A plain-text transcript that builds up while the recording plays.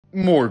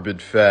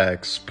Morbid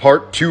Facts,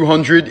 Part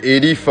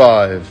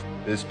 285.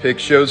 This pic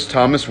shows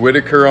Thomas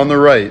Whitaker on the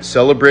right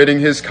celebrating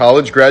his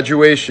college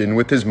graduation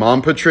with his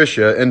mom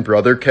Patricia and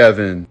brother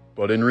Kevin.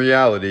 But in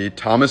reality,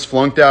 Thomas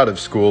flunked out of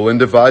school and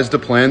devised a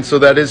plan so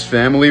that his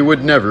family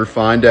would never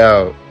find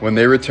out. When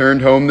they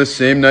returned home the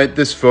same night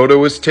this photo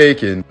was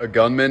taken, a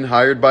gunman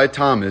hired by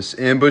Thomas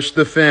ambushed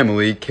the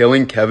family,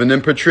 killing Kevin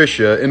and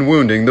Patricia and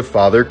wounding the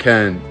father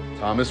Ken.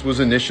 Thomas was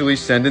initially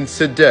sentenced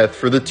to death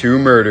for the two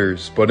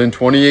murders, but in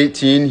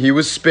 2018 he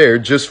was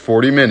spared just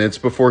 40 minutes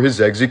before his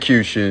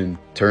execution.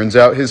 Turns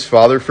out his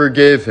father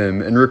forgave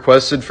him and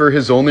requested for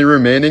his only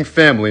remaining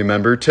family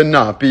member to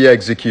not be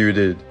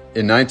executed.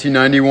 In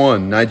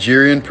 1991,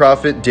 Nigerian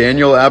prophet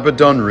Daniel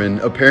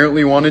Abadunrin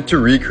apparently wanted to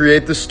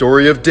recreate the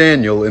story of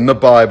Daniel in the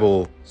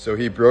Bible. So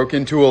he broke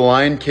into a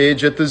lion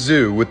cage at the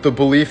zoo with the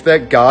belief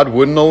that God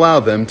wouldn't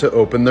allow them to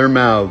open their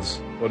mouths.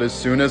 But as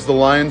soon as the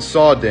lions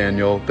saw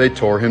Daniel, they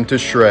tore him to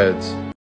shreds.